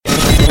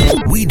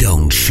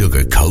Don't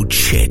sugarcoat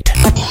shit.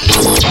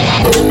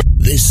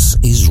 This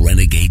is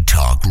Renegade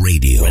Talk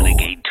Radio.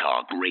 Renegade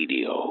Talk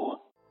Radio.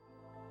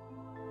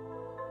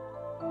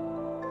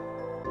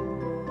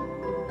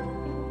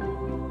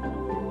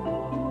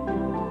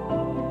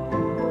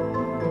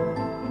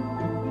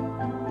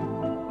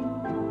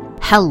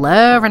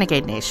 Hello,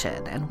 Renegade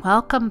Nation, and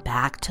welcome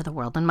back to The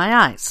World in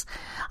My Eyes.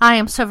 I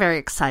am so very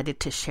excited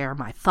to share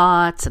my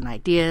thoughts and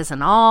ideas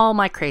and all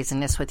my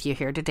craziness with you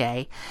here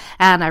today,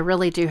 and I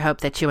really do hope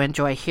that you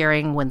enjoy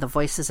hearing when the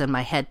voices in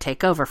my head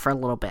take over for a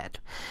little bit.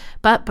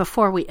 But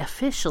before we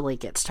officially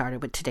get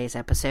started with today's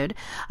episode,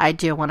 I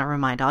do want to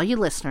remind all you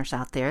listeners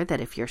out there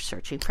that if you're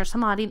searching for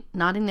some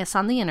naughtiness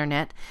on the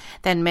internet,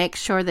 then make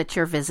sure that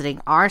you're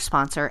visiting our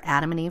sponsor,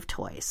 Adam and Eve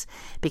Toys,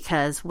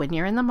 because when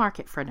you're in the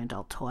market for an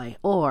adult toy,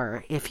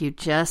 or if you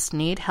just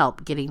need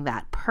help getting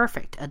that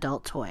perfect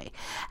adult toy,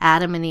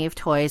 Adam and Eve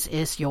Toys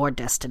is your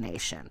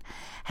destination.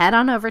 Head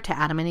on over to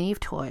Adam and Eve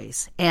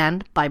Toys,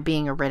 and by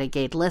being a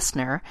Renegade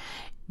listener,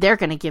 they're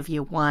going to give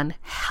you one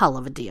hell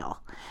of a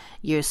deal.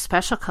 Use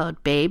special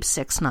code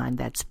BABE69,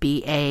 that's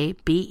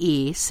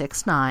BABE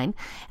 69,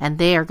 and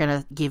they are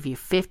going to give you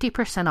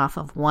 50% off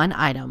of one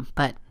item,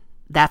 but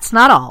that's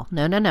not all.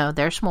 No,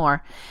 there's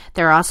more.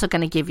 They're also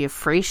going to give you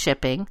free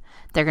shipping.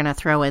 They're going to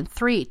throw in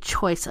 3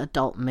 choice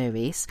adult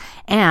movies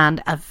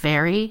and a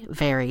very,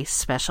 very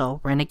special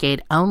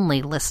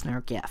Renegade-only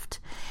listener gift.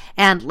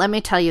 And let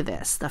me tell you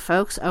this, the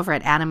folks over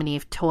at Adam and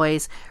Eve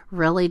Toys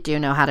really do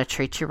know how to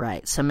treat you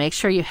right. So make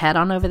sure you head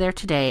on over there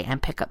today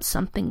and pick up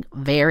something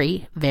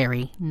very,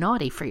 very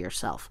naughty for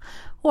yourself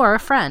or a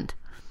friend.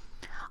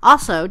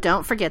 Also,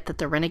 don't forget that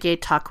the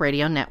Renegade Talk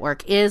Radio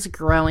Network is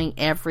growing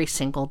every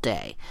single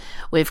day.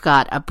 We've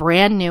got a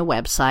brand new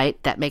website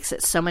that makes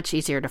it so much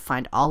easier to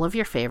find all of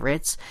your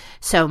favorites,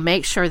 so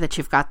make sure that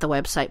you've got the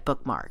website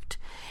bookmarked.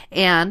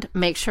 And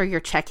make sure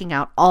you're checking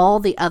out all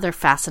the other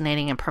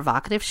fascinating and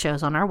provocative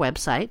shows on our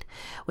website.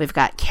 We've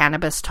got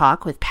Cannabis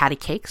Talk with Patty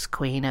Cakes,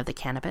 Queen of the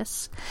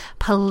Cannabis,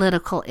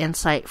 Political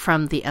Insight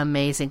from the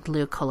amazing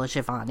Lou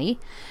Colagiovanni,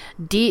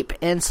 Deep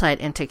Insight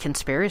into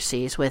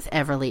Conspiracies with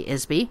Everly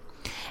Isby,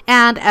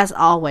 and as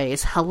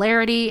always,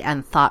 hilarity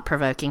and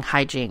thought-provoking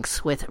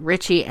hijinks with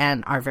Richie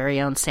and our very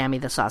own Sammy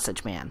the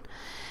Sausage Man.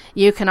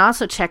 You can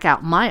also check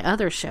out my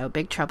other show,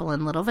 Big Trouble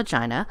in Little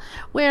Vagina,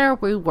 where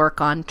we work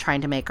on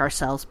trying to make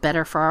ourselves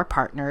better for our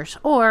partners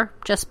or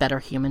just better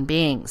human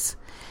beings.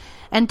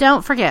 And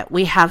don't forget,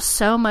 we have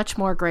so much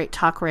more great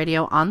talk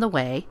radio on the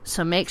way,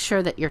 so make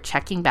sure that you're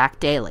checking back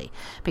daily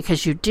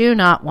because you do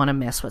not want to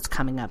miss what's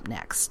coming up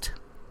next.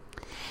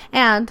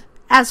 And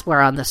as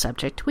we're on the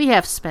subject, we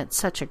have spent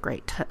such a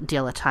great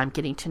deal of time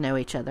getting to know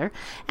each other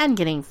and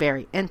getting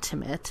very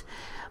intimate.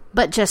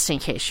 But just in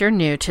case you're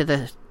new to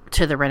the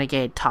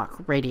Renegade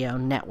Talk Radio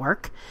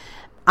Network,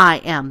 I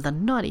am the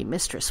naughty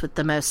mistress with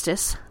the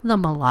mostest, the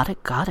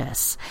melodic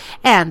goddess,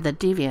 and the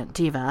deviant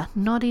diva,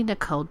 Naughty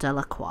Nicole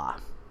Delacroix.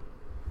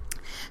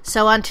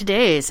 So on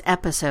today's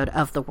episode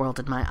of The World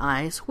in My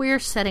Eyes, we're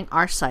setting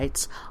our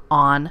sights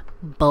on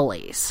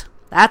bullies.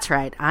 That's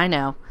right, I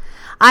know.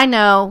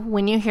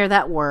 When you hear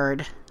that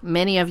word,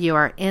 many of you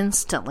are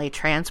instantly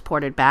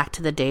transported back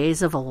to the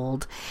days of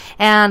old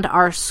and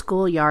our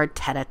schoolyard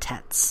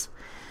tete-a-tetes.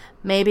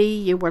 Maybe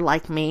you were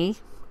like me,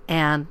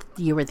 and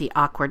you were the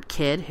awkward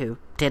kid who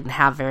didn't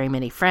have very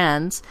many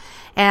friends,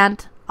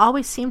 and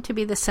always seemed to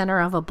be the center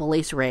of a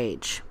bully's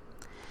rage.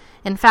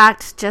 In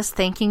fact, just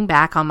thinking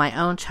back on my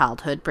own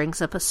childhood brings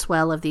up a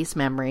swell of these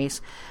memories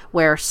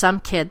where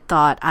some kid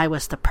thought I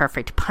was the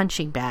perfect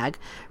punching bag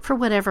for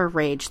whatever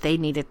rage they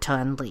needed to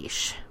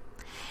unleash.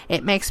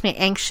 It makes me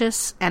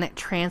anxious, and it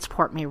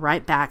transports me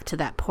right back to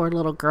that poor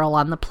little girl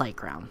on the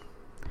playground.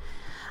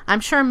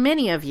 I'm sure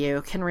many of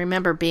you can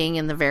remember being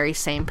in the very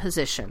same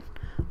position,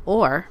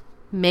 or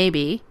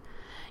maybe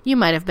you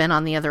might have been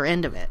on the other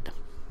end of it.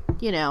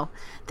 You know,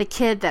 the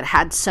kid that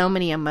had so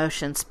many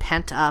emotions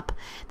pent up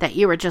that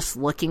you were just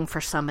looking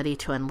for somebody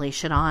to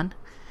unleash it on.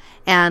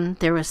 And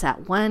there was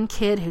that one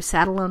kid who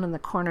sat alone in the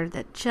corner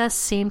that just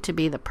seemed to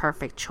be the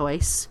perfect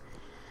choice.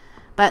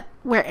 But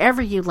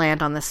wherever you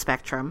land on the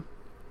spectrum,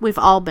 we've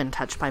all been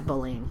touched by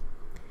bullying.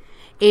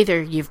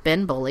 Either you've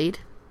been bullied,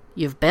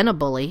 you've been a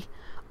bully,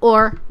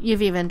 or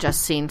you've even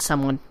just seen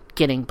someone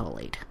getting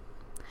bullied.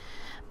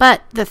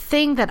 But the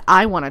thing that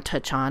I want to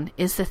touch on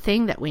is the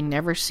thing that we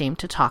never seem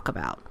to talk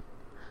about.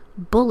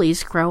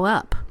 Bullies grow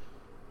up.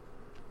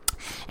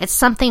 It's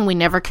something we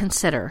never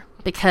consider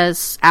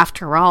because,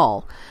 after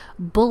all,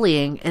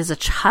 bullying is a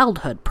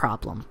childhood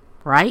problem,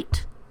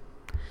 right?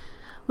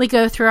 We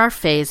go through our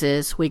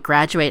phases, we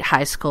graduate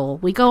high school,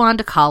 we go on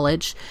to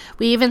college,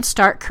 we even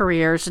start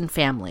careers and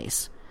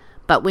families.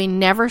 But we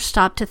never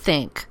stop to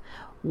think,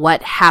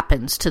 what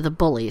happens to the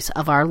bullies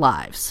of our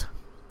lives?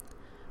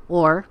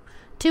 Or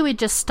do we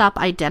just stop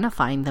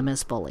identifying them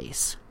as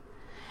bullies?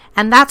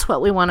 And that's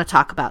what we want to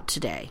talk about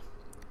today.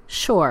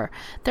 Sure,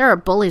 there are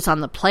bullies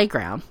on the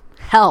playground.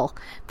 Hell,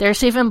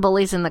 there's even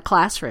bullies in the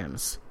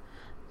classrooms.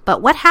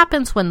 But what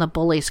happens when the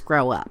bullies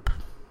grow up?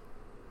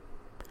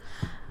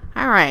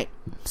 Alright,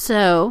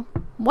 so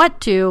what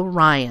do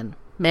Ryan,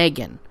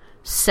 Megan,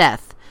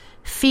 Seth,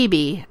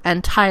 Phoebe,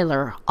 and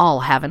Tyler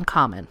all have in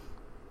common?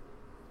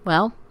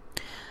 Well,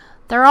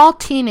 they're all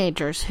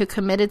teenagers who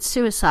committed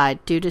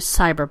suicide due to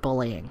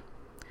cyberbullying.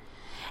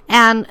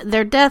 And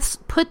their deaths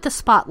put the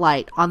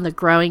spotlight on the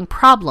growing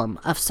problem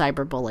of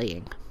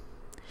cyberbullying.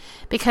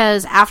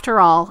 Because, after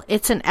all,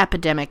 it's an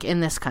epidemic in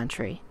this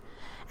country,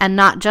 and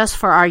not just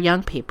for our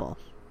young people.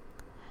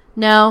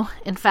 No,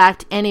 in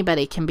fact,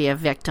 anybody can be a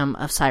victim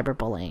of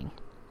cyberbullying.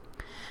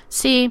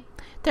 See,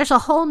 there's a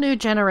whole new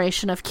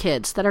generation of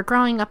kids that are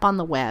growing up on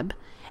the web,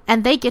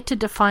 and they get to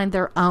define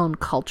their own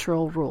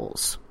cultural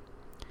rules.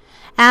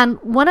 And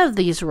one of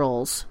these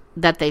rules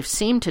that they've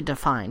seemed to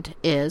define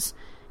is,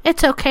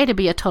 it's okay to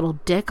be a total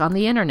dick on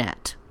the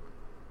internet.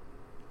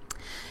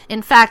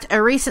 In fact,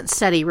 a recent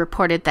study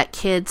reported that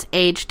kids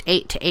aged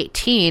 8 to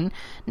 18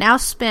 now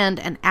spend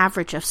an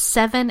average of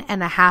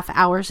 7.5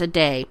 hours a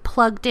day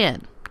plugged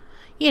in.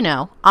 You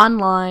know,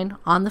 online,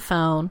 on the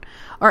phone,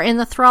 or in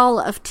the thrall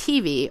of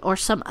TV or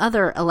some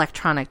other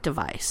electronic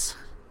device.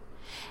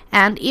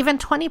 And even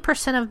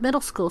 20% of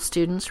middle school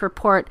students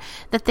report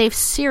that they've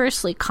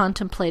seriously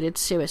contemplated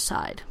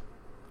suicide.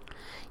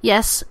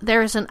 Yes,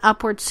 there is an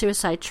upward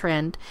suicide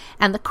trend,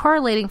 and the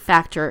correlating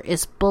factor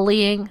is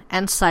bullying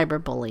and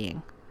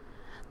cyberbullying.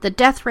 The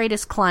death rate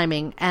is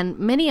climbing, and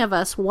many of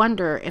us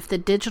wonder if the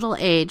digital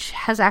age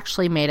has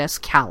actually made us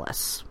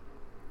callous.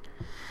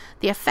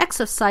 The effects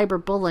of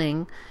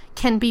cyberbullying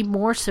can be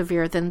more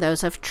severe than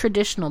those of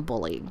traditional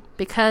bullying,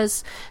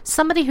 because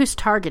somebody who's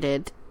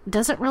targeted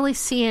doesn't really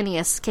see any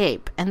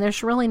escape, and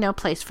there's really no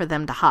place for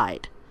them to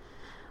hide.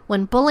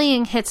 When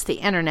bullying hits the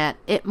internet,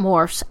 it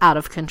morphs out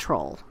of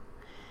control.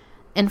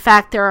 In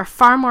fact, there are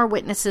far more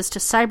witnesses to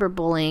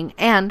cyberbullying,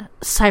 and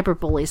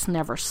cyberbullies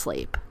never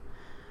sleep.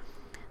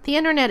 The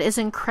internet is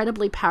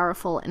incredibly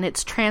powerful, and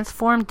it's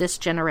transformed this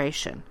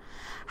generation.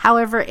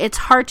 However, it's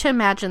hard to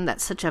imagine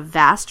that such a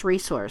vast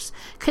resource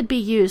could be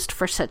used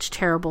for such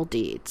terrible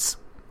deeds.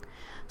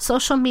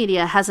 Social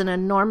media has an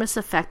enormous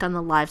effect on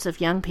the lives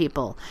of young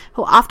people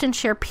who often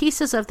share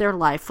pieces of their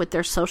life with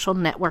their social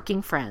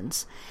networking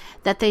friends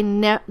that they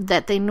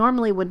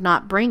normally would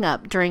not bring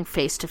up during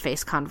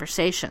face-to-face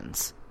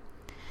conversations.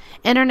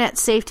 Internet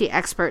safety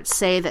experts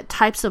say that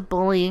types of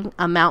bullying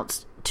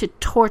amounts to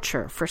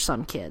torture for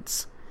some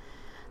kids.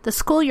 The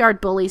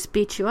schoolyard bullies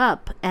beat you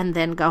up and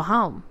then go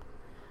home.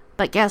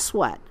 But guess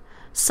what?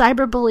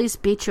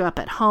 Cyberbullies beat you up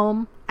at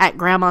home, at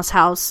grandma's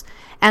house,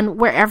 and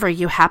wherever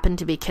you happen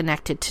to be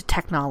connected to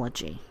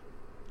technology.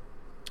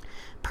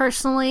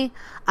 Personally,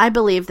 I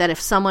believe that if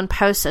someone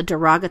posts a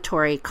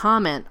derogatory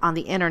comment on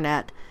the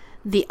internet,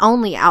 the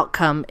only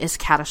outcome is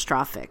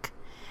catastrophic,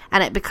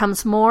 and it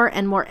becomes more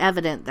and more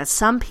evident that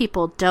some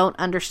people don't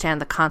understand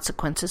the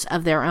consequences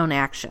of their own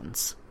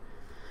actions.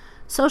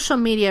 Social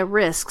media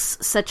risks,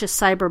 such as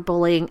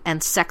cyberbullying and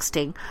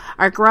sexting,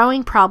 are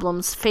growing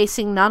problems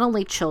facing not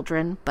only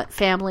children, but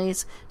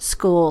families,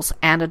 schools,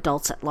 and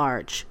adults at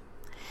large.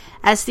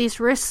 As these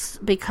risks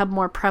become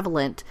more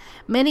prevalent,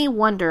 many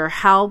wonder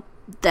how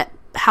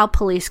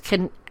police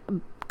can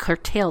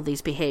curtail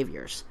these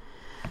behaviors.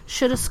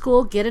 Should a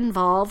school get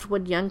involved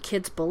when young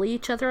kids bully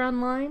each other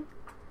online?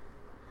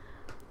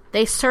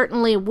 They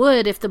certainly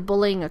would if the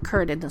bullying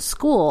occurred in the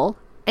school,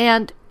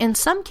 and in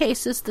some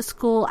cases the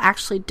school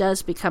actually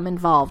does become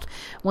involved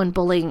when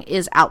bullying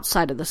is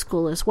outside of the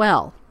school as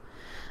well.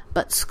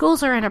 But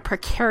schools are in a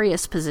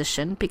precarious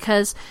position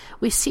because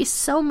we see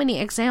so many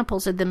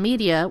examples in the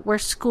media where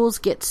schools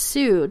get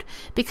sued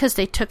because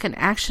they took an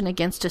action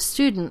against a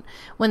student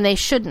when they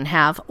shouldn't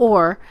have,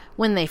 or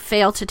when they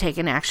fail to take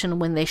an action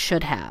when they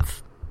should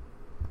have.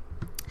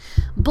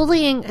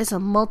 Bullying is a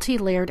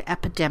multi-layered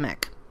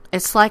epidemic.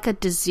 It's like a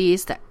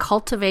disease that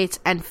cultivates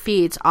and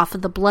feeds off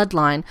of the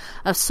bloodline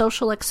of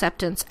social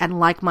acceptance and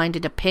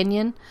like-minded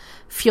opinion,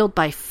 fueled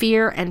by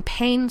fear and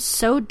pain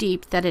so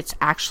deep that it's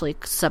actually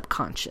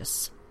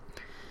subconscious.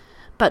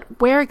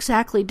 But where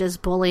exactly does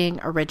bullying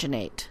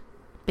originate?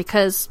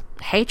 Because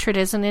hatred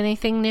isn't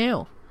anything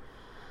new.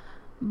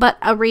 But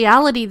a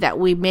reality that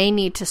we may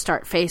need to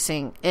start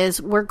facing is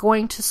we're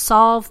going to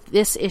solve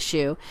this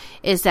issue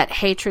is that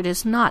hatred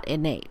is not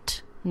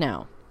innate.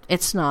 No,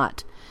 it's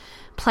not.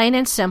 Plain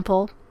and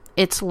simple,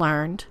 it's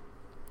learned.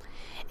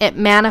 It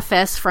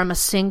manifests from a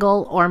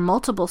single or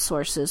multiple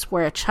sources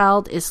where a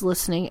child is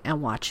listening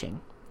and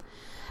watching.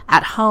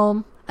 At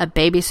home, a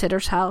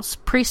babysitter's house,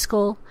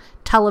 preschool,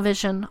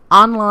 television,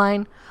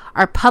 online,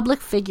 are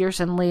public figures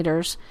and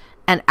leaders,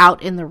 and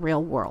out in the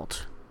real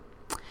world.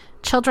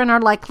 Children are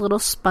like little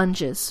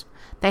sponges.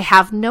 They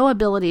have no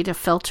ability to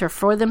filter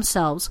for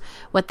themselves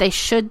what they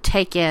should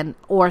take in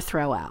or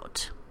throw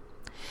out.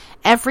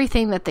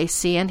 Everything that they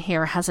see and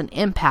hear has an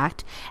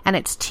impact, and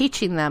it's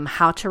teaching them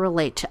how to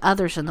relate to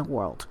others in the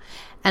world,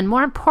 and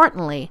more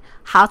importantly,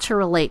 how to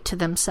relate to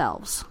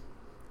themselves.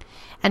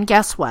 And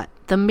guess what?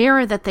 The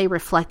mirror that they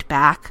reflect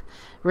back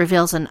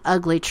reveals an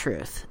ugly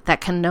truth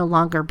that can no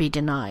longer be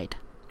denied.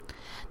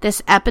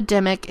 This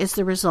epidemic is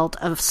the result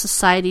of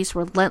society's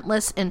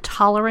relentless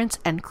intolerance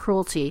and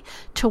cruelty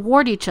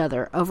toward each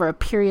other over a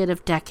period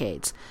of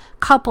decades,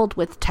 coupled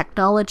with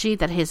technology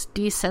that has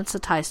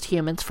desensitized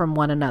humans from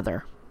one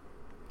another.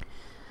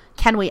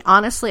 Can we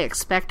honestly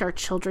expect our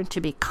children to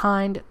be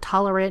kind,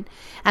 tolerant,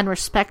 and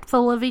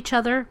respectful of each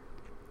other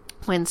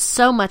when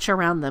so much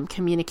around them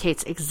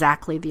communicates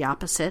exactly the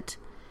opposite?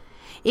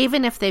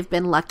 Even if they've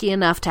been lucky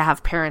enough to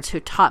have parents who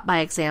taught by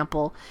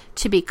example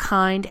to be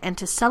kind and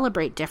to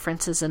celebrate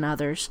differences in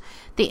others,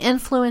 the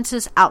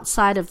influences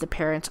outside of the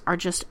parents are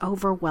just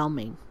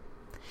overwhelming.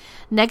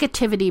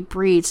 Negativity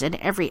breeds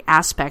in every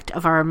aspect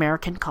of our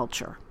American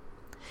culture.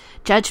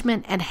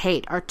 Judgment and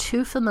hate are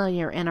too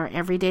familiar in our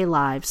everyday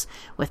lives,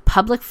 with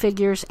public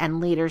figures and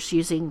leaders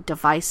using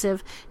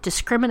divisive,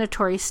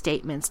 discriminatory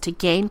statements to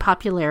gain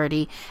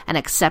popularity and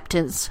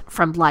acceptance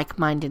from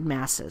like-minded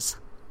masses.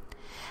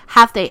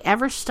 Have they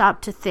ever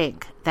stopped to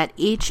think that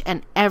each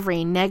and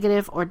every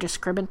negative or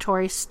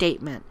discriminatory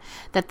statement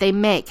that they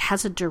make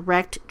has a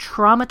direct,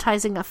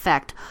 traumatizing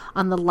effect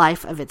on the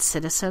life of its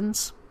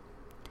citizens?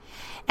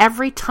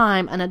 Every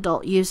time an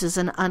adult uses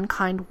an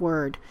unkind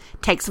word,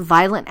 takes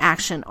violent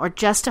action, or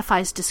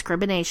justifies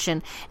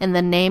discrimination in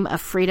the name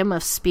of freedom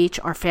of speech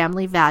or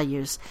family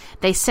values,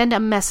 they send a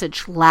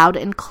message loud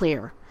and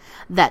clear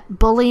that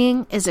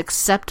bullying is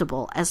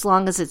acceptable as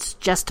long as it's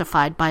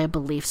justified by a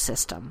belief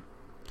system.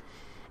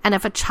 And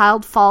if a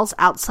child falls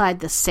outside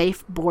the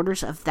safe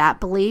borders of that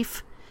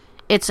belief,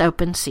 it's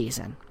open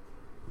season.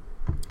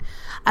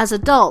 As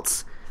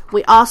adults,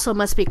 we also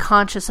must be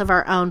conscious of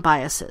our own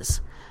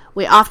biases.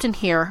 We often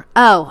hear,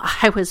 "Oh,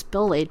 I was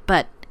bullied,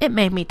 but it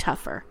made me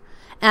tougher."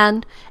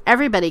 And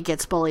everybody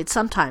gets bullied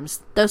sometimes.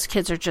 Those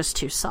kids are just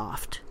too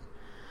soft.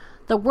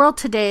 The world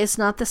today is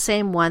not the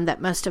same one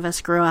that most of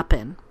us grew up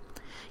in.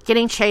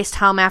 Getting chased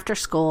home after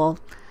school,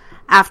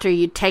 after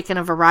you'd taken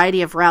a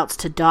variety of routes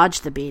to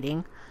dodge the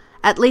beating,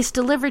 at least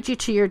delivered you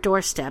to your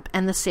doorstep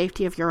and the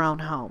safety of your own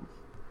home.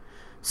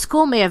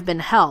 School may have been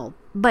hell,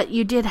 but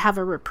you did have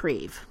a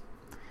reprieve.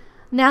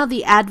 Now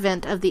the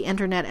advent of the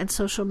internet and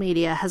social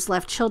media has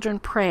left children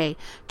prey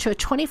to a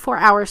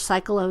 24-hour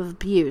cycle of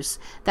abuse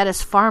that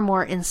is far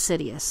more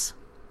insidious.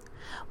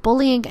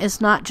 Bullying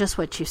is not just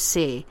what you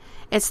see,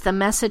 it's the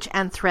message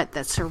and threat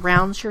that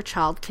surrounds your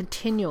child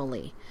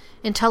continually,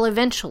 until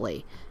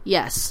eventually,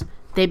 yes,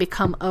 they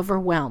become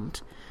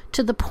overwhelmed,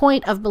 to the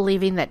point of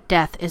believing that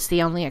death is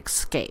the only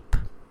escape.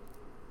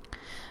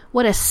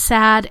 What a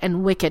sad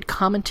and wicked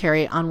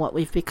commentary on what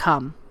we've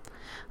become,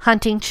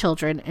 hunting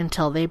children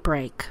until they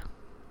break.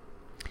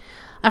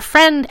 A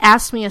friend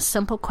asked me a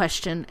simple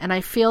question, and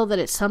I feel that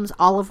it sums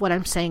all of what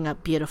I'm saying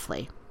up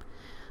beautifully.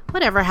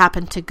 Whatever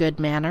happened to good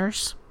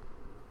manners?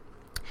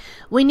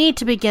 We need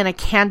to begin a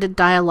candid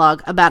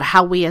dialogue about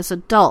how we as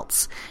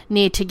adults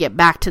need to get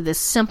back to this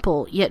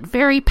simple yet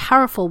very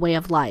powerful way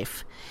of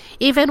life,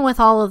 even with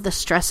all of the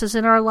stresses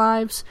in our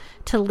lives,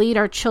 to lead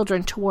our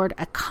children toward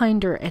a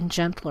kinder and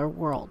gentler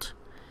world.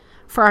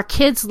 For our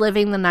kids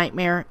living the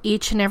nightmare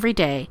each and every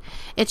day,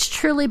 it's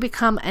truly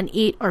become an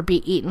eat or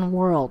be eaten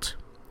world.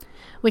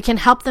 We can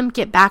help them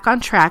get back on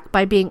track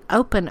by being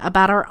open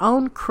about our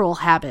own cruel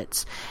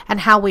habits and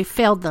how we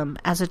failed them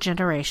as a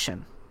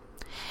generation.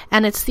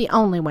 And it's the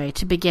only way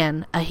to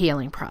begin a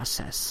healing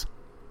process.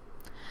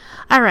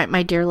 All right,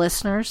 my dear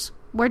listeners,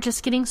 we're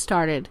just getting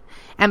started.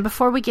 And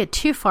before we get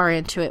too far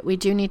into it, we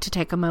do need to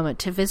take a moment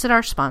to visit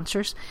our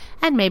sponsors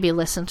and maybe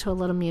listen to a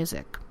little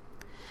music.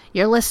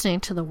 You're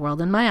listening to The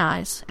World in My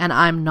Eyes, and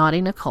I'm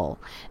Naughty Nicole.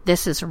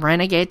 This is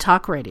Renegade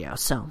Talk Radio,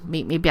 so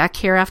meet me back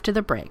here after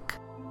the break.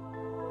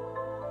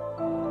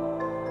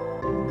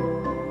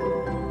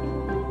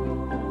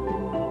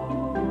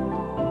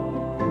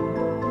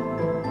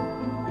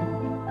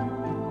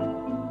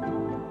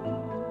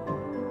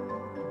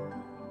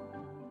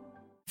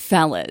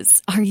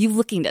 Fellas, are you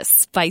looking to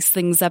spice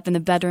things up in the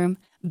bedroom?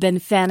 Been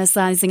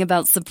fantasizing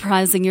about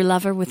surprising your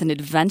lover with an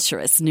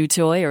adventurous new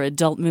toy or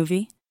adult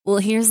movie? Well,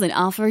 here's an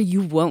offer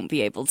you won't be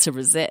able to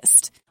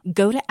resist.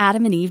 Go to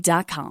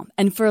adamandeve.com,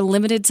 and for a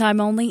limited time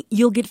only,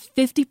 you'll get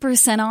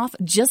 50% off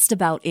just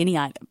about any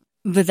item.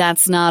 But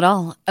that's not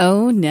all.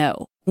 Oh,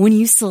 no. When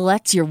you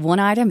select your one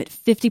item at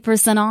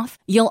 50% off,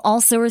 you'll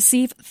also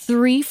receive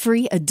 3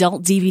 free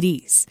adult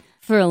DVDs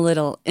for a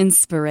little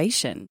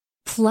inspiration.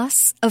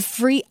 Plus, a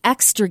free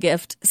extra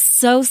gift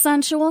so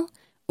sensual,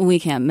 we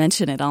can't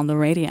mention it on the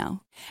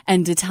radio.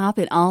 And to top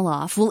it all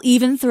off, we'll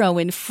even throw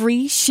in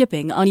free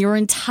shipping on your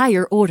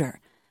entire order.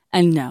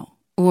 And no,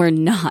 we're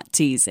not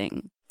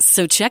teasing.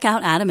 So check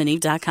out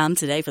adamandeve.com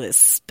today for this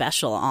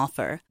special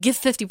offer. Get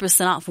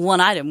 50% off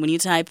one item when you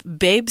type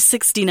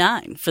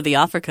BABE69 for the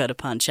offer code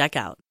upon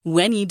checkout.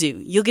 When you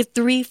do, you'll get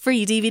 3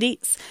 free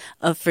DVDs,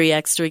 a free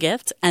extra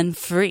gift, and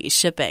free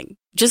shipping.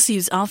 Just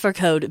use offer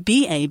code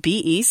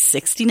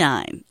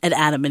BABE69 at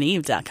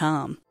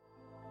adamandeve.com.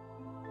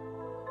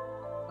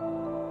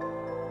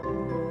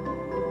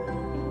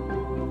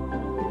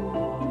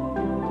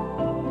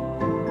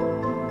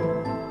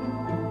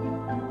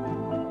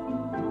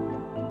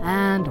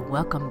 And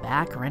welcome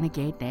back,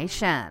 Renegade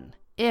Nation.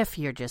 If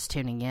you're just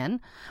tuning in,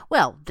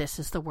 well, this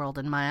is The World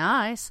in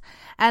My Eyes,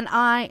 and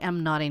I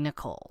am Naughty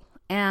Nicole.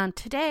 And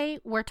today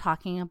we're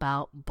talking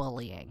about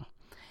bullying.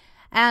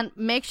 And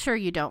make sure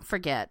you don't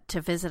forget to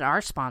visit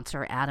our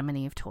sponsor, Adam and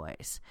Eve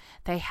Toys.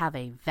 They have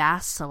a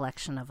vast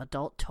selection of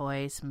adult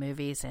toys,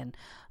 movies, and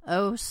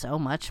oh, so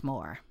much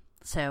more.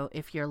 So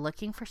if you're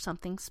looking for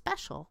something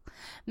special,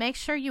 make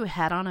sure you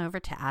head on over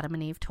to Adam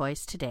and Eve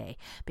Toys today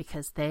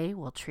because they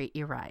will treat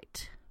you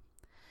right.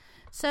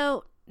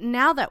 So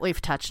now that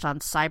we've touched on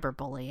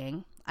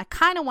cyberbullying, I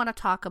kind of want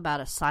to talk about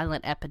a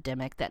silent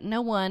epidemic that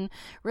no one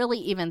really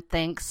even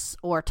thinks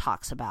or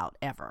talks about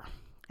ever.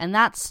 And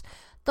that's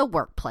the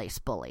workplace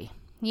bully.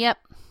 Yep,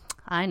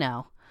 I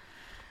know.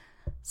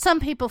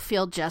 Some people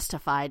feel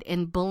justified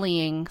in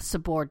bullying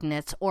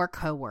subordinates or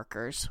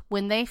coworkers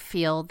when they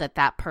feel that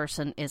that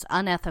person is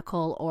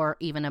unethical or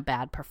even a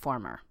bad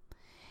performer.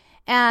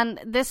 And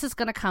this is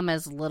going to come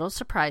as little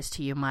surprise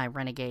to you, my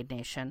Renegade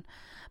Nation,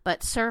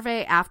 but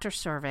survey after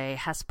survey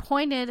has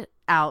pointed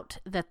out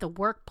that the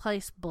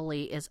workplace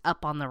bully is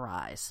up on the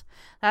rise.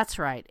 That's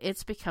right,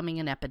 it's becoming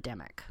an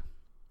epidemic.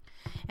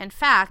 In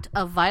fact,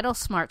 a Vital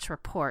Smarts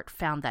report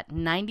found that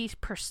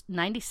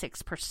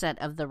 96%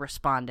 of the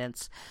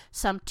respondents,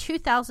 some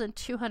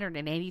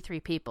 2,283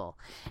 people,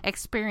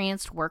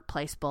 experienced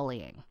workplace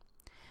bullying.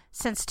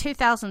 Since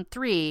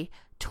 2003,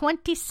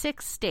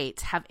 26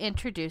 states have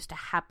introduced a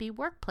Happy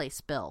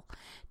Workplace bill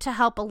to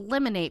help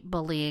eliminate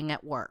bullying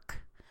at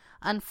work.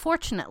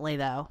 Unfortunately,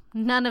 though,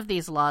 none of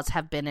these laws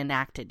have been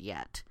enacted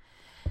yet.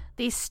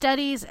 These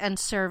studies and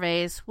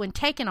surveys, when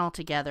taken all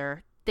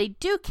together, they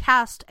do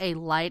cast a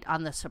light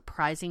on the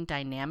surprising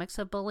dynamics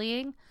of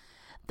bullying,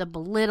 the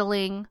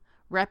belittling,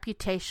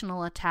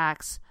 reputational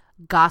attacks,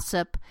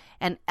 gossip,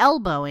 and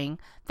elbowing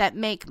that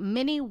make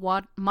many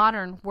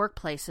modern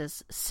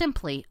workplaces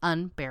simply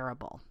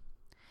unbearable.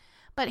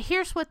 But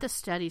here's what the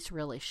studies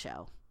really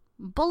show.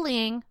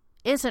 Bullying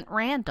isn't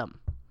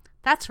random.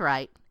 That's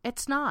right,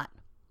 it's not.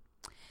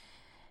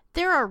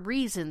 There are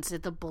reasons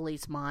in the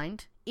bully's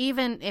mind,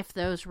 even if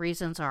those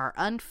reasons are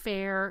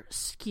unfair,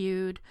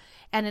 skewed,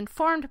 and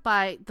informed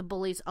by the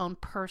bully's own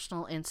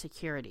personal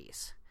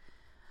insecurities.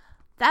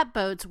 That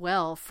bodes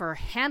well for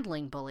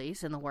handling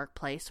bullies in the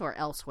workplace or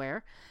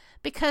elsewhere,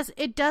 because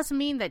it does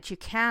mean that you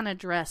can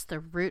address the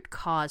root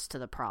cause to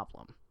the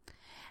problem.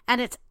 And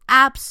it's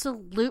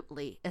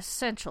absolutely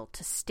essential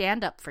to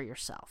stand up for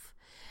yourself,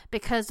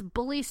 because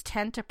bullies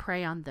tend to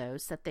prey on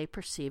those that they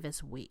perceive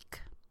as weak.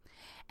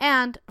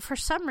 And for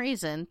some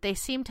reason, they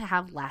seem to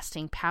have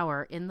lasting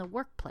power in the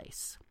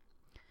workplace.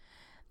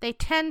 They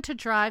tend to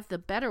drive the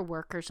better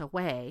workers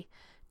away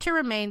to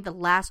remain the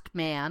last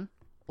man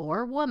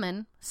or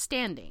woman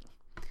standing.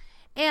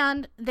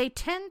 And they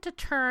tend to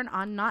turn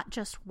on not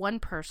just one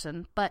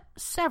person, but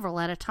several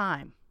at a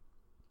time.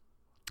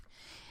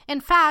 In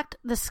fact,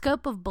 the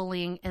scope of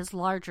bullying is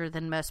larger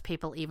than most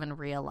people even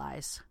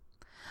realize.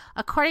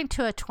 According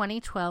to a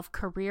 2012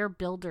 Career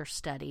Builder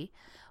study,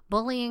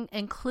 bullying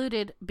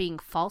included being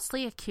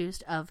falsely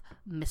accused of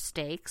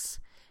mistakes,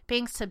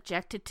 being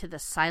subjected to the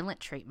silent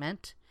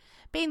treatment,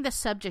 being the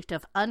subject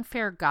of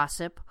unfair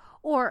gossip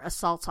or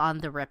assaults on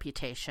the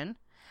reputation,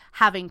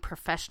 having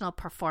professional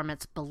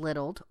performance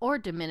belittled or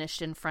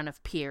diminished in front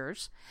of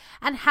peers,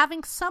 and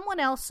having someone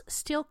else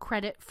steal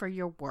credit for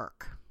your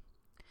work.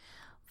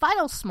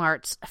 Vital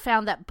Smarts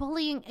found that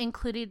bullying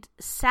included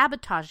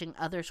sabotaging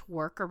others'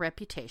 work or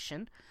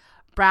reputation,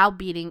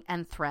 browbeating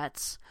and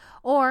threats,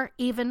 or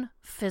even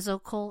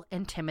physical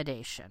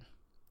intimidation.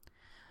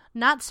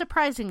 Not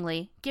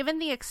surprisingly, given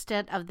the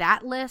extent of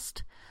that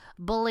list,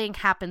 bullying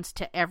happens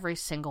to every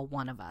single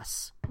one of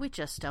us. We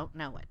just don't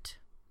know it.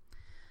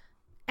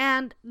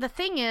 And the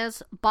thing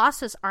is,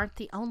 bosses aren't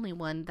the only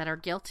one that are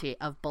guilty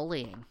of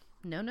bullying.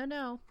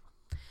 No.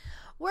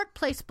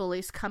 Workplace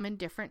bullies come in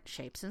different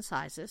shapes and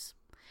sizes.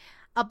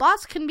 A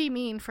boss can be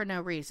mean for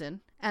no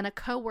reason, and a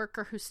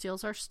coworker who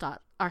steals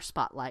our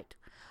spotlight,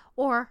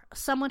 or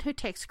someone who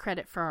takes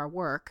credit for our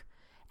work,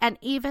 and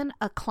even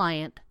a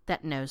client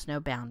that knows no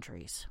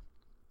boundaries.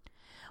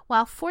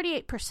 While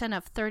 48%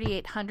 of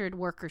 3,800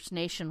 workers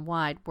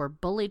nationwide were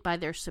bullied by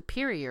their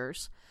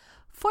superiors,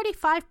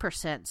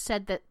 45%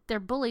 said that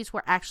their bullies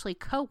were actually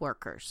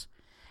coworkers,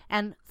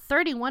 and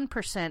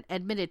 31%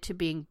 admitted to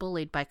being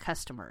bullied by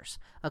customers,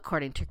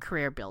 according to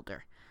Career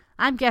Builder.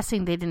 I'm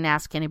guessing they didn't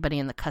ask anybody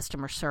in the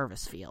customer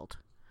service field.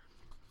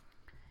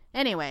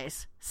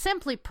 Anyways,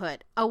 simply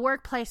put, a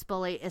workplace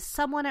bully is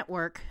someone at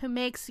work who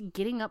makes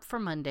getting up for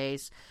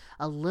Mondays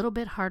a little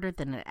bit harder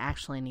than it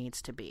actually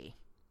needs to be.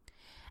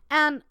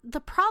 And the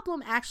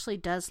problem actually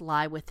does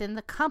lie within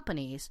the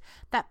companies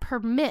that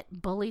permit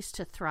bullies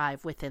to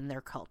thrive within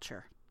their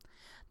culture.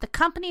 The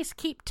companies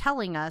keep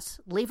telling us,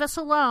 leave us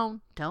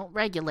alone, don't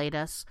regulate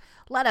us,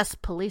 let us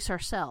police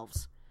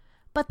ourselves.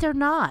 But they're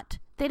not.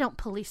 They don't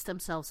police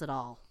themselves at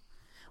all.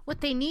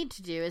 What they need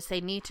to do is they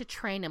need to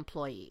train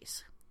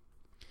employees.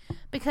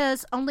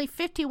 Because only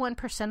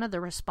 51% of the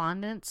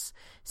respondents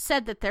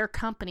said that their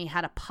company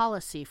had a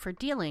policy for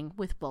dealing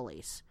with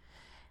bullies.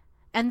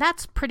 And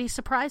that's pretty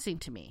surprising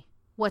to me.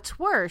 What's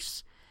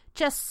worse,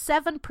 Just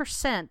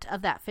 7%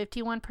 of that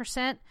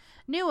 51%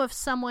 knew of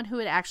someone who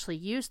had actually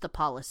used the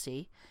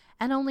policy,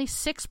 and only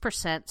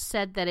 6%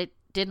 said that it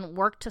didn't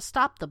work to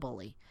stop the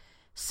bully.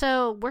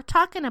 So we're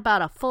talking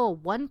about a full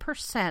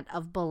 1%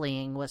 of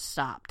bullying was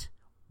stopped.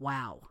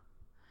 Wow.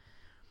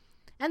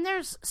 And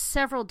there's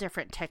several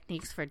different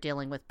techniques for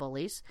dealing with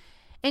bullies,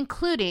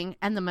 including,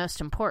 and the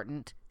most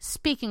important,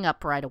 speaking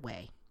up right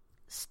away,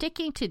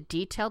 sticking to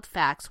detailed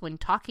facts when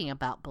talking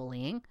about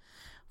bullying,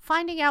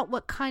 finding out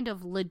what kind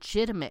of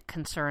legitimate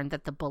concern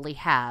that the bully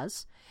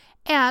has,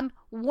 and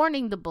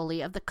warning the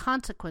bully of the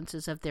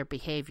consequences of their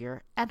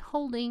behavior and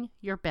holding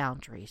your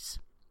boundaries.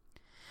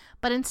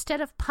 But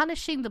instead of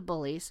punishing the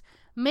bullies,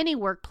 many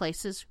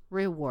workplaces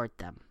reward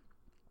them.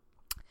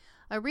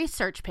 A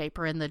research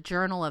paper in the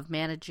Journal of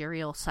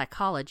Managerial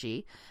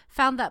Psychology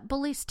found that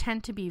bullies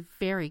tend to be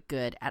very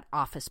good at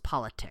office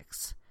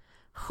politics.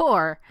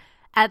 Or,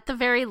 at the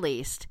very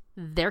least,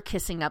 they're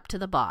kissing up to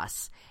the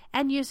boss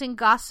and using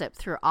gossip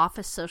through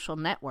office social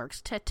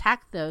networks to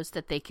attack those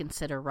that they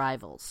consider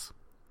rivals.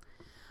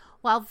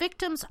 While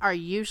victims are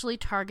usually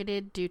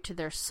targeted due to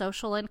their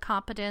social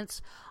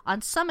incompetence,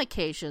 on some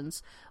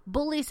occasions,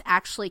 bullies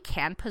actually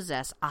can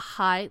possess a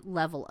high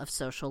level of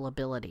social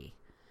ability.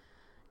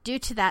 Due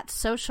to that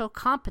social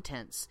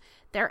competence,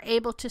 they're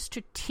able to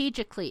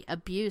strategically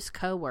abuse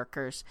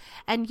coworkers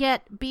and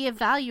yet be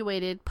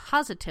evaluated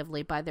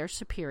positively by their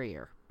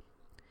superior.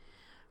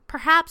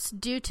 Perhaps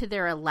due to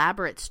their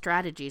elaborate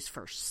strategies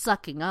for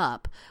sucking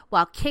up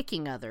while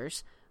kicking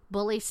others,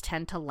 bullies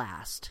tend to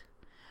last.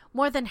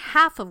 More than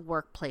half of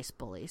workplace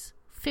bullies,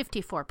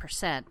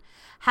 54%,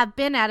 have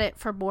been at it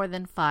for more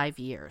than 5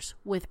 years,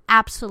 with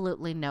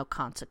absolutely no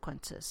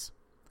consequences.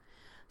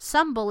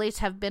 Some bullies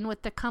have been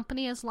with the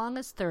company as long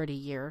as 30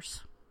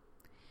 years.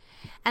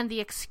 And the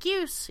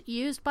excuse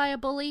used by a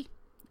bully,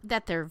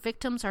 that their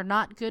victims are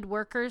not good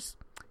workers,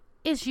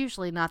 is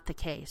usually not the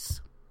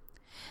case.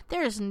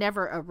 There is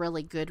never a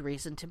really good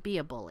reason to be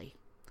a bully.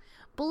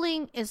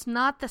 Bullying is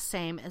not the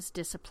same as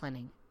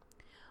disciplining.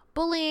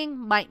 Bullying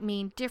might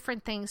mean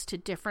different things to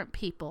different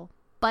people,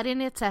 but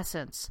in its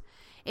essence,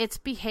 it's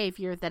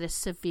behavior that is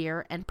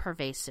severe and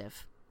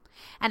pervasive,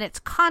 and its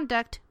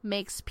conduct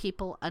makes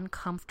people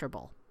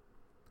uncomfortable.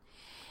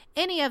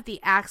 Any of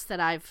the acts that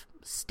I've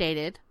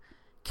stated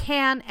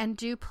can and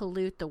do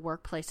pollute the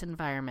workplace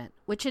environment,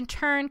 which in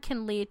turn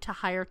can lead to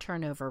higher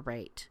turnover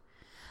rate.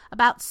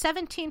 About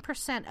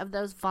 17% of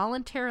those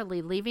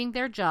voluntarily leaving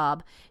their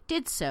job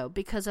did so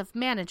because of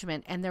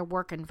management and their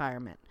work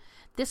environment.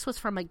 This was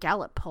from a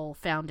Gallup poll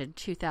found in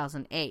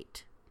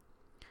 2008.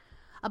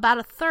 About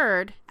a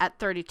third, at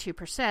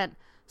 32%,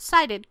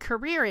 cited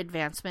career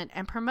advancement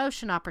and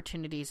promotion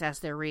opportunities as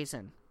their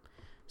reason.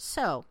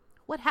 So,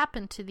 what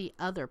happened to the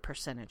other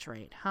percentage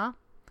rate, huh?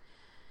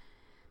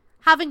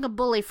 Having a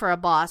bully for a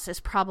boss is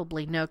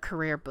probably no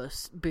career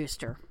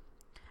booster.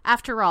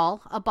 After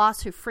all, a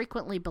boss who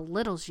frequently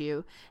belittles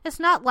you is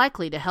not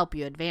likely to help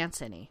you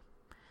advance any.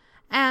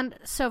 And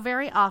so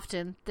very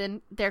often,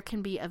 then there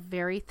can be a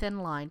very thin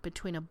line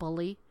between a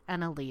bully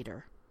and a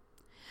leader.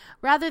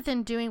 Rather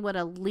than doing what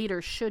a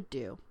leader should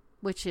do,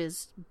 which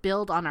is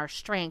build on our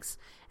strengths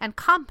and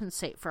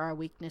compensate for our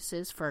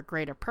weaknesses for a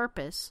greater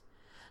purpose,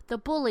 the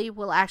bully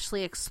will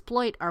actually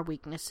exploit our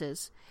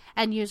weaknesses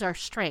and use our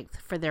strength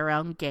for their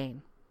own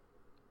gain.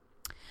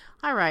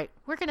 All right,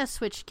 we're going to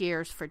switch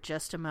gears for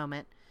just a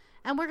moment,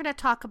 and we're going to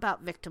talk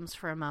about victims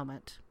for a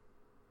moment.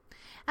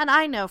 And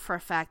I know for a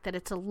fact that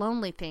it's a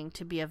lonely thing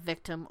to be a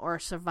victim or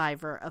a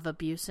survivor of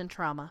abuse and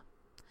trauma.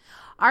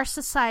 Our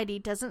society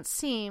doesn't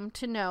seem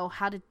to know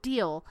how to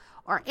deal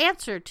or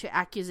answer to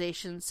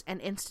accusations and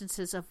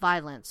instances of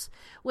violence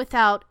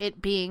without it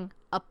being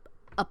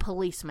a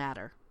police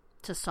matter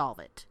to solve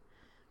it.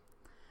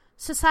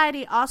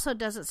 Society also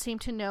doesn't seem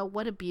to know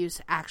what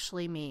abuse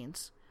actually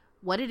means,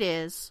 what it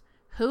is,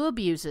 who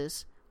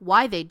abuses,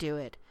 why they do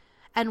it,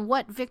 and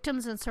what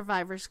victims and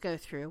survivors go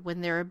through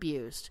when they're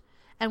abused,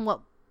 and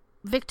what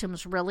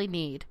victims really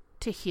need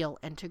to heal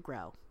and to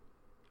grow.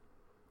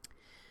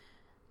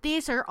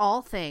 These are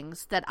all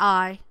things that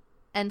I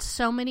and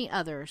so many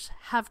others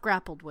have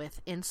grappled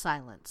with in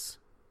silence.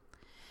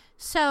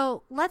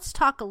 So let's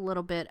talk a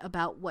little bit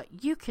about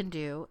what you can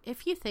do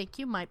if you think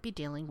you might be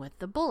dealing with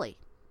the bully.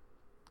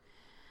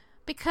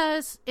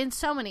 Because in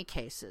so many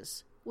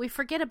cases, we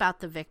forget about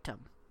the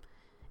victim,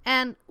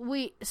 and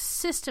we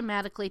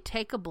systematically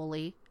take a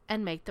bully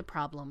and make the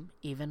problem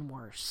even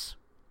worse.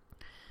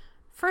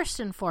 First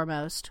and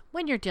foremost,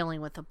 when you're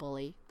dealing with a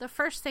bully, the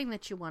first thing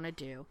that you want to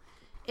do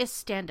is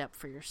stand up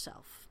for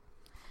yourself.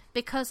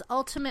 Because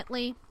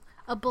ultimately,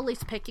 a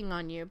bully's picking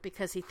on you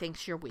because he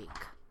thinks you're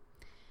weak.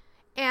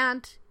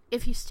 And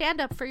if you stand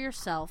up for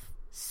yourself,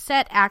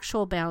 set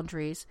actual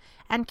boundaries,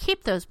 and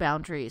keep those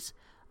boundaries,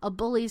 a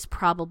bully's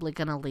probably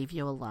going to leave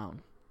you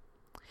alone.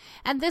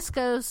 And this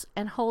goes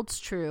and holds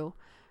true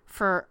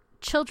for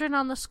children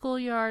on the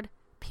schoolyard,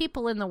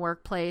 people in the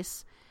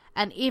workplace,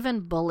 and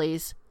even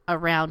bullies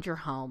around your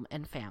home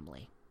and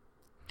family.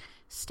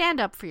 Stand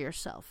up for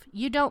yourself.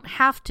 You don't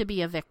have to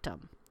be a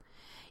victim.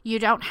 You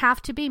don't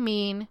have to be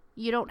mean.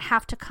 you don't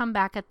have to come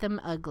back at them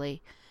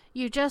ugly.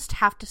 You just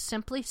have to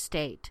simply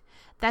state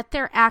that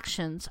their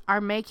actions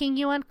are making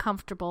you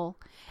uncomfortable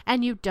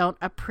and you don't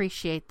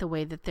appreciate the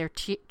way that they're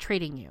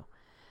treating you.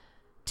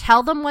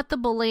 Tell them what the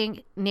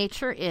bullying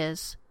nature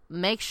is.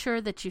 Make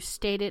sure that you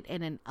state it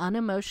in an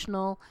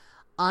unemotional,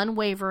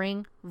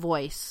 unwavering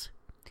voice,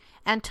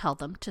 and tell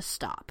them to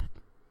stop.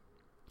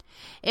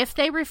 If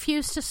they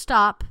refuse to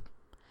stop,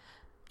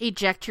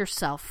 eject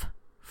yourself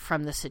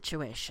from the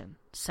situation,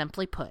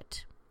 simply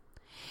put.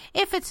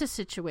 If it's a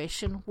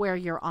situation where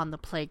you're on the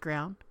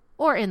playground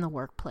or in the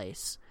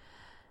workplace,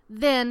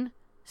 then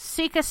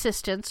seek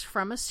assistance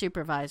from a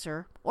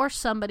supervisor or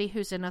somebody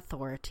who's in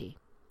authority.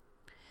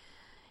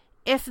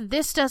 If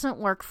this doesn't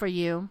work for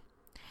you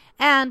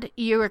and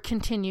you are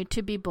continued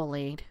to be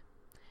bullied,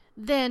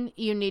 then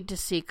you need to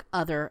seek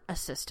other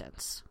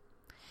assistance.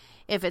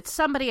 If it's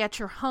somebody at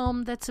your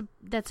home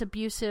that's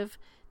abusive,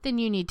 then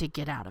you need to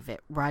get out of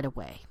it right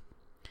away.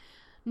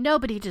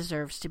 Nobody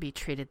deserves to be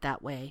treated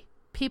that way.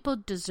 People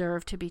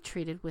deserve to be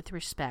treated with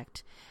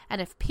respect. And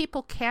if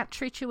people can't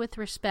treat you with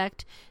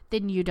respect,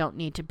 then you don't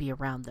need to be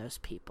around those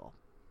people.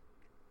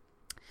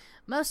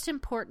 Most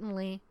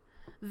importantly,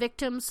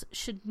 victims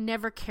should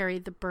never carry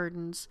the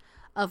burdens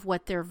of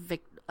what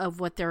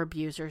their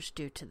abusers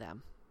do to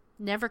them.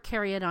 Never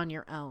carry it on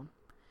your own.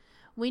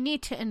 We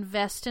need to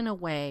invest in a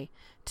way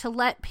to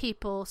let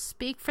people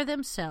speak for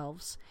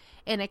themselves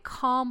in a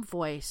calm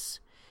voice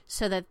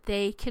so that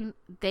they can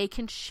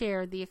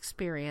share the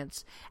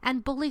experience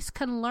and bullies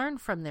can learn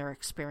from their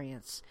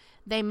experience.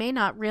 They may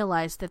not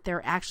realize that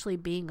they're actually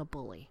being a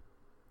bully.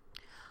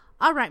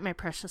 All right, my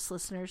precious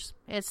listeners,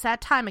 it's that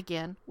time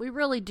again. We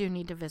really do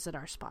need to visit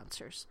our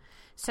sponsors.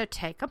 So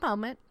take a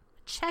moment,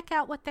 check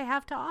out what they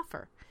have to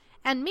offer,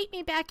 and meet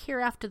me back here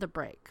after the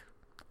break.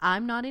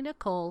 I'm Naughty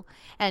Nicole,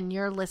 and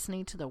you're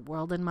listening to The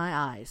World in My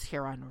Eyes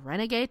here on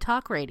Renegade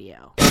Talk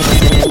Radio.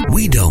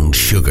 We don't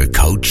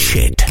sugarcoat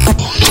shit.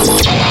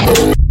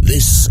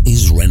 This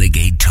is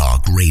Renegade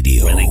Talk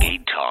Radio.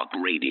 Renegade Talk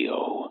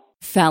Radio.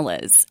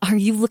 Fellas, are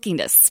you looking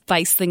to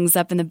spice things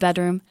up in the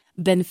bedroom?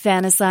 Been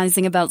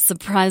fantasizing about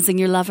surprising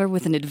your lover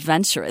with an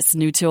adventurous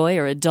new toy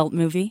or adult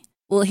movie?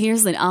 Well,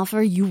 here's an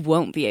offer you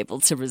won't be able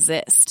to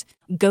resist.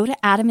 Go to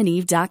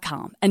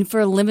adamandeve.com, and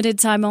for a limited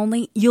time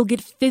only, you'll get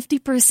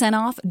 50%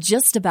 off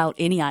just about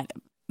any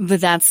item.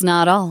 But that's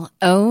not all.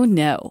 Oh,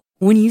 no.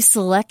 When you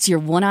select your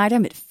one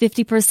item at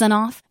 50%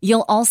 off,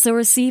 you'll also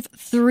receive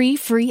 3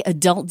 free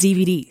adult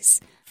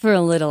DVDs for a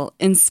little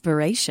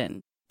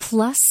inspiration.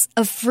 Plus,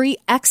 a free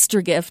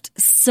extra gift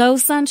so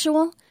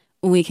sensual,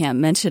 we can't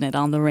mention it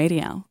on the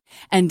radio.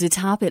 And to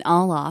top it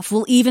all off,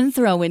 we'll even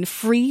throw in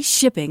free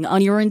shipping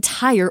on your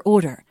entire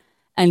order.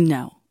 And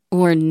no,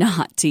 we're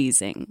not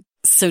teasing.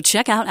 So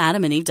check out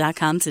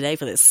adamandeve.com today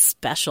for this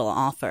special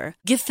offer.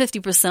 Get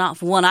 50%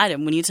 off one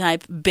item when you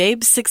type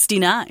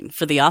BABE69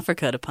 for the offer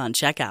code upon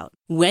checkout.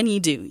 When you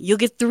do, you'll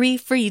get 3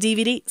 free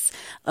DVDs,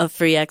 a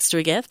free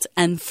extra gift,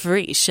 and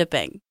free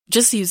shipping.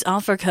 Just use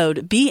offer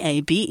code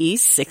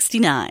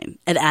BABE69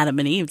 at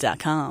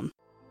adamandeve.com.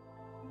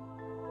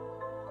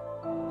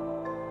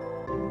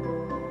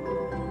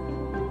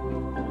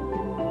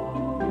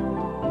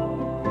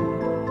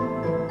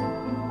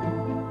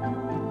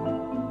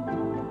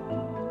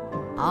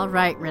 All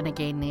right,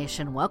 Renegade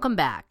Nation, welcome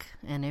back.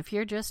 And if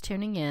you're just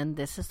tuning in,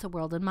 this is The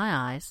World in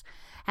My Eyes,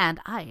 and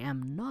I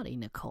am Naughty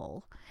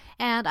Nicole.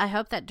 And I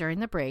hope that during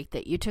the break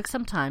that you took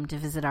some time to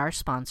visit our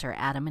sponsor,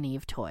 Adam and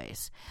Eve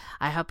Toys.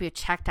 I hope you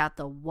checked out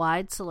the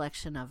wide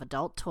selection of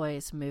adult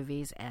toys,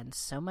 movies, and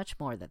so much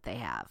more that they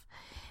have.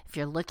 If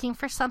you're looking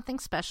for something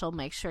special,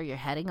 make sure you're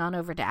heading on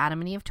over to Adam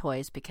and Eve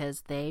Toys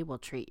because they will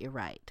treat you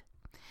right.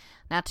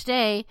 Now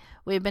today,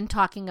 we've been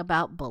talking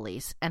about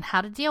bullies and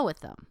how to deal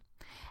with them.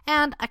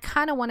 And I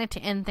kind of wanted to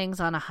end things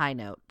on a high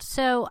note.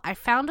 So I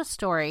found a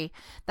story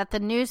that the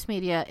news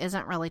media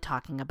isn't really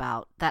talking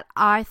about that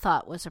I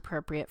thought was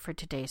appropriate for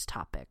today's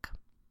topic.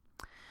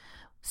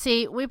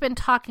 See, we've been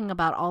talking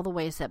about all the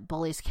ways that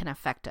bullies can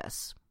affect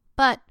us,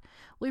 but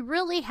we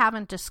really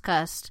haven't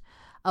discussed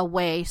a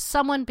way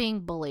someone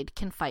being bullied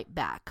can fight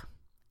back.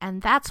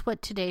 And that's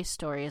what today's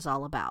story is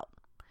all about.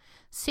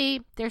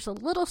 See, there's a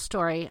little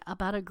story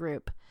about a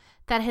group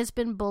that has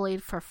been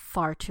bullied for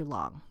far too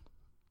long.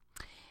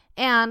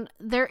 And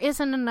there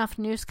isn't enough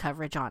news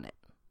coverage on it.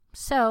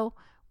 So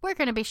we're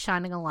going to be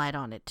shining a light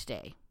on it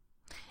today.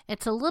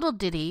 It's a little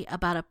ditty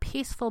about a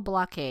peaceful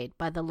blockade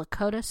by the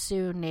Lakota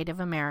Sioux Native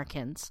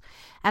Americans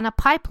and a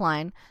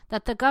pipeline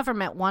that the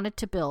government wanted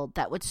to build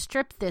that would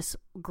strip this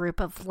group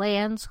of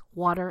lands,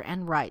 water,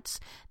 and rights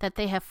that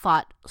they have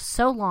fought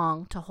so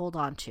long to hold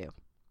on to.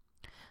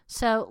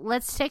 So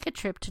let's take a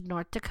trip to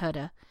North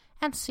Dakota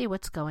and see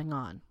what's going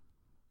on.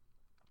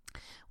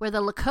 Where the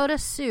Lakota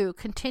Sioux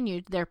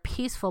continued their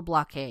peaceful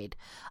blockade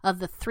of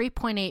the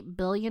 $3.8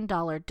 billion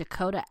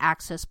Dakota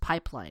Access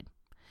Pipeline.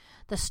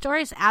 The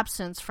story's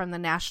absence from the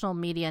national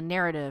media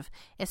narrative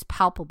is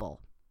palpable.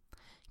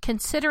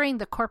 Considering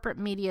the corporate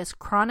media's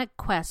chronic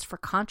quest for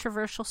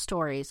controversial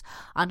stories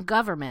on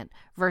government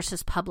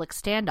versus public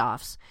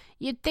standoffs,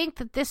 you'd think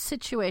that this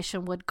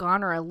situation would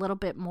garner a little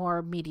bit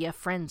more media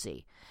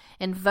frenzy,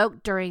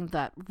 invoked during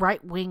the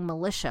right-wing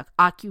militia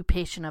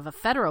occupation of a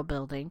federal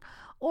building,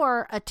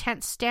 or a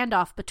tense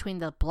standoff between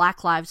the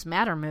Black Lives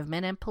Matter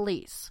movement and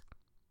police.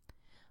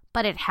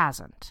 But it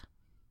hasn't.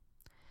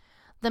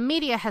 The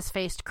media has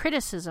faced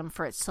criticism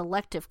for its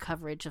selective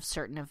coverage of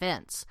certain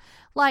events,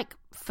 like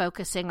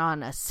focusing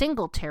on a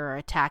single terror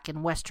attack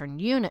in Western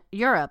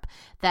Europe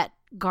that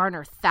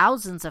garner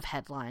thousands of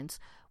headlines,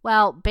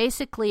 while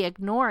basically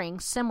ignoring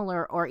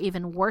similar or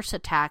even worse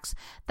attacks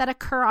that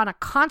occur on a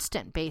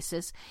constant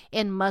basis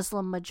in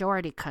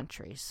Muslim-majority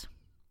countries.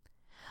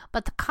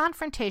 But the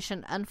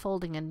confrontation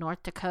unfolding in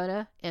North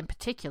Dakota, in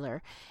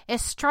particular,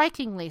 is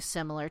strikingly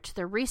similar to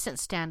the recent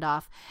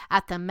standoff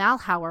at the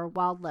Malheur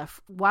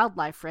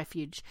Wildlife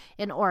Refuge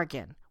in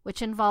Oregon,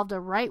 which involved a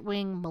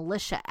right-wing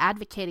militia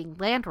advocating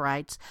land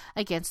rights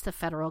against the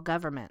federal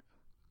government.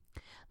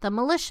 The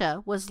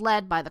militia was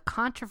led by the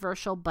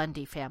controversial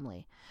Bundy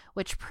family,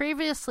 which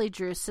previously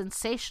drew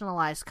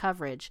sensationalized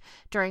coverage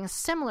during a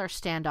similar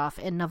standoff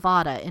in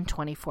Nevada in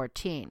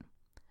 2014.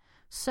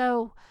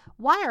 So,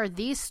 why are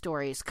these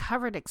stories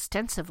covered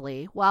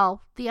extensively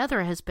while the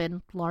other has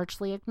been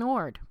largely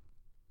ignored?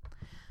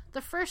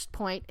 The first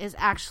point is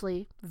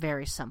actually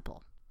very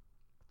simple.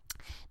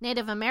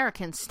 Native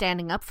Americans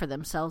standing up for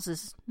themselves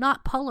is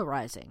not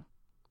polarizing.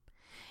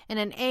 In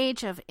an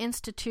age of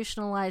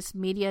institutionalized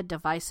media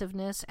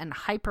divisiveness and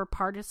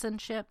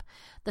hyper-partisanship,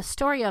 the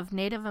story of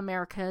Native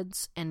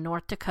Americans in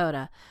North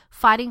Dakota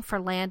fighting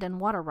for land and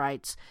water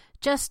rights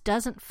just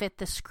doesn't fit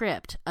the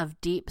script of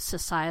deep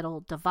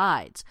societal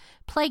divides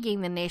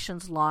plaguing the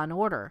nation's law and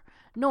order,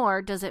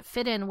 nor does it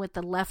fit in with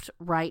the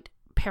left-right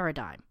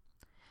paradigm.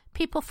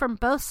 People from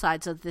both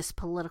sides of this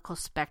political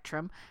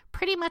spectrum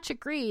pretty much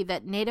agree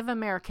that Native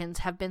Americans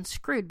have been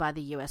screwed by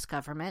the U.S.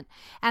 government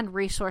and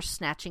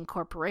resource-snatching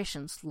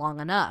corporations long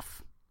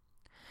enough.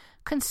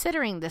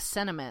 Considering this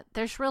sentiment,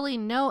 there's really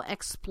no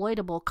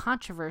exploitable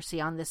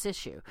controversy on this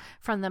issue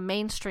from the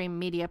mainstream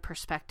media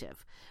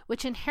perspective,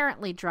 which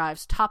inherently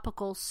drives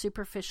topical,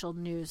 superficial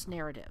news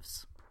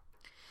narratives.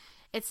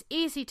 It's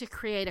easy to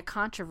create a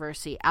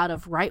controversy out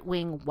of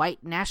right-wing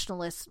white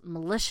nationalist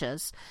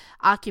militias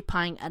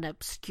occupying an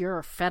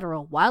obscure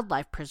federal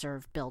wildlife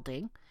preserve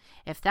building.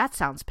 If that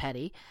sounds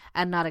petty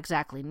and not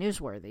exactly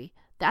newsworthy,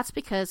 that's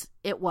because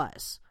it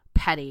was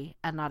petty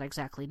and not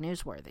exactly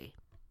newsworthy.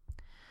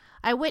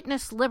 I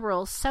witnessed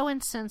liberals so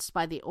incensed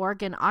by the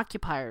Oregon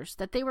occupiers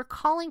that they were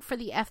calling for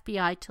the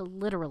FBI to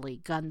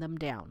literally gun them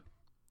down.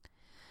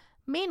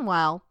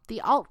 Meanwhile, the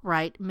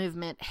alt-right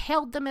movement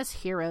hailed them as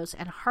heroes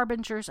and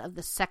harbingers of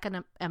the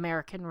Second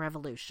American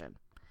Revolution.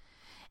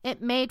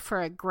 It made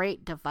for a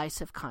great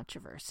divisive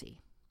controversy.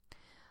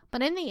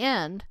 But in the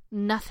end,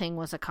 nothing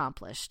was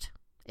accomplished.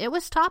 It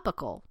was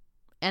topical,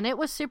 and it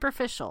was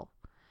superficial,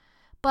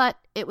 but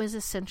it was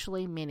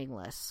essentially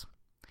meaningless.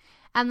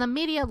 And the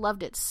media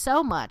loved it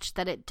so much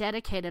that it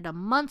dedicated a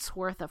month's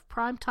worth of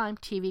primetime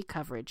TV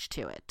coverage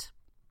to it.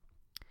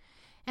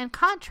 In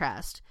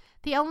contrast,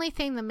 the only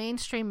thing the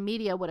mainstream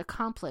media would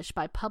accomplish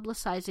by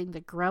publicizing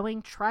the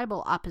growing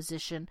tribal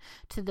opposition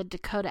to the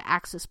Dakota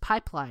Access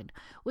Pipeline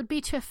would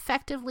be to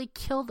effectively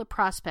kill the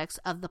prospects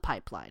of the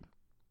pipeline.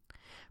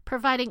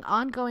 Providing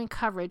ongoing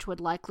coverage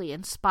would likely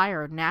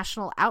inspire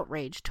national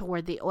outrage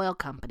toward the oil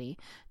company,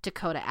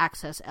 Dakota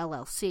Access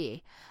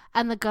LLC,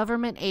 and the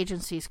government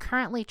agencies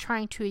currently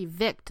trying to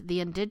evict the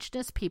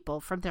indigenous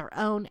people from their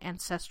own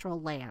ancestral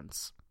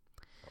lands.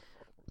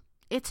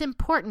 It's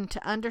important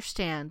to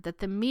understand that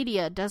the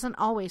media doesn't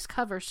always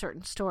cover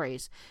certain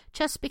stories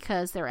just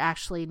because they're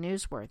actually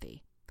newsworthy.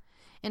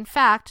 In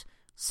fact,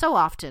 so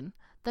often,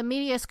 the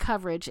media's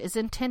coverage is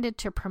intended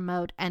to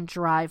promote and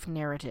drive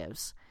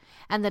narratives,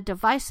 and the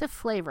divisive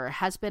flavor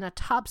has been a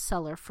top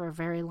seller for a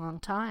very long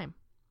time.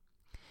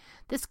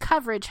 This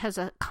coverage has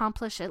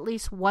accomplished at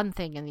least one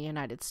thing in the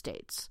United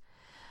States.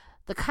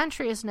 The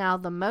country is now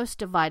the most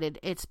divided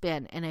it's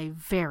been in a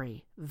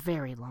very,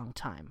 very long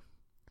time.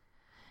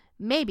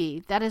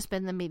 Maybe that has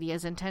been the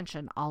media's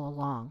intention all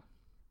along.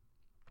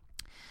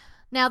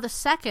 Now, the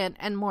second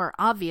and more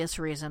obvious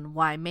reason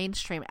why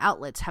mainstream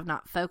outlets have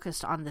not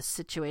focused on this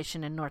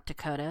situation in North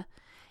Dakota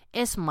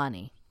is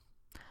money.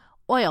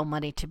 Oil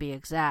money, to be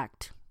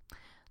exact.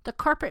 The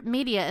corporate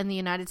media in the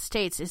United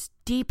States is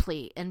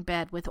deeply in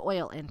bed with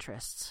oil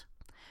interests.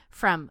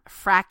 From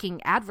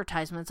fracking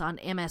advertisements on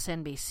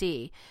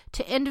MSNBC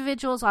to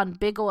individuals on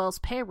Big Oil's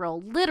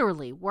payroll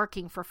literally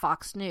working for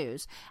Fox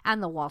News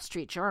and the Wall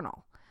Street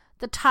Journal.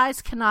 The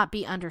ties cannot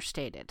be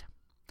understated.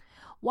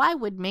 Why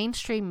would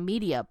mainstream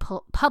media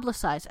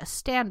publicize a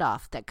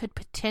standoff that could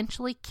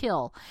potentially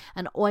kill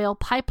an oil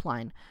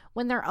pipeline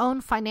when their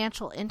own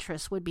financial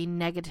interests would be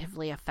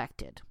negatively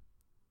affected?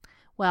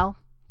 Well,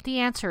 the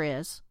answer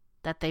is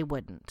that they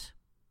wouldn't.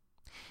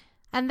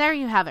 And there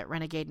you have it,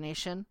 Renegade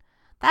Nation.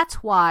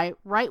 That's why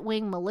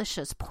right-wing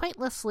militias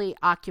pointlessly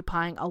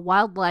occupying a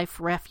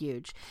wildlife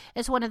refuge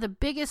is one of the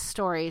biggest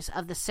stories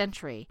of the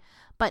century,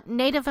 but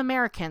Native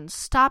Americans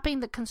stopping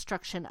the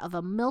construction of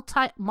a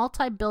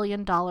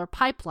multi-billion-dollar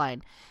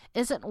pipeline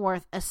isn't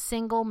worth a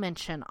single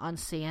mention on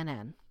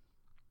CNN.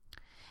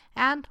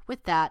 And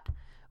with that,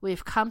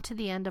 we've come to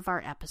the end of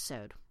our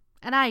episode.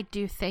 And I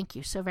do thank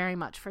you so very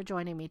much for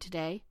joining me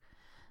today.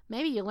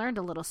 Maybe you learned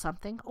a little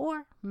something,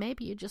 or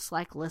maybe you just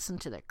listen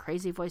to the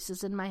crazy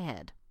voices in my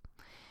head.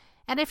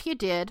 And if you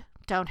did,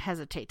 don't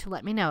hesitate to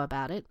let me know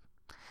about it.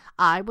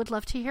 I would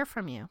love to hear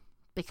from you,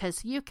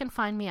 because you can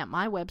find me at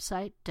my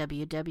website,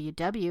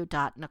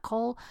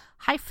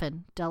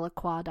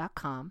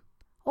 www.nicole-delacroix.com,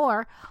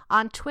 or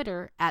on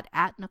Twitter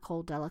at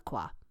Nicole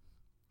Delacroix.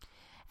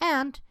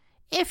 And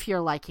if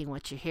you're liking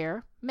what you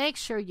hear, make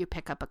sure you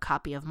pick up a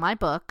copy of my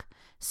book,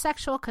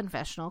 Sexual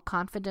Confessional: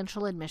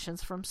 Confidential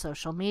Admissions from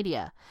Social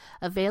Media,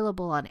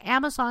 available on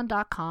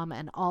Amazon.com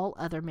and all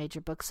other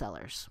major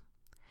booksellers.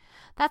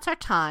 That's our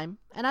time,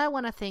 and I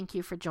want to thank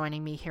you for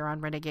joining me here on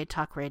Renegade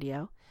Talk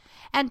Radio,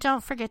 and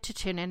don't forget to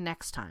tune in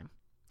next time.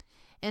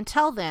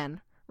 Until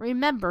then,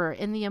 remember,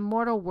 in the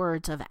immortal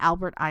words of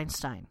Albert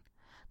Einstein,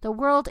 the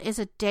world is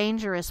a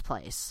dangerous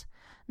place,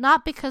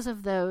 not because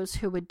of those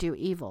who would do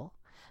evil,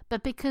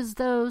 but because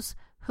those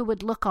who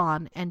would look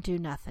on and do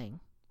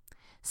nothing.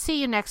 See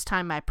you next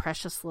time, my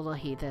precious little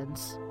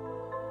heathens.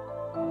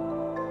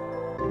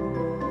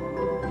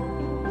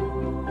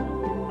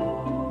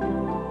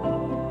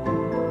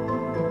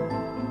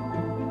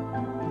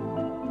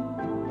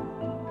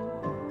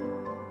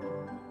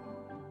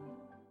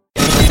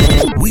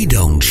 We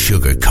don't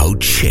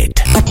sugarcoat shit.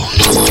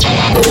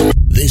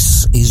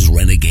 This is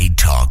Renegade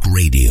Talk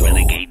Radio.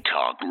 Renegade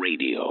Talk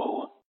Radio.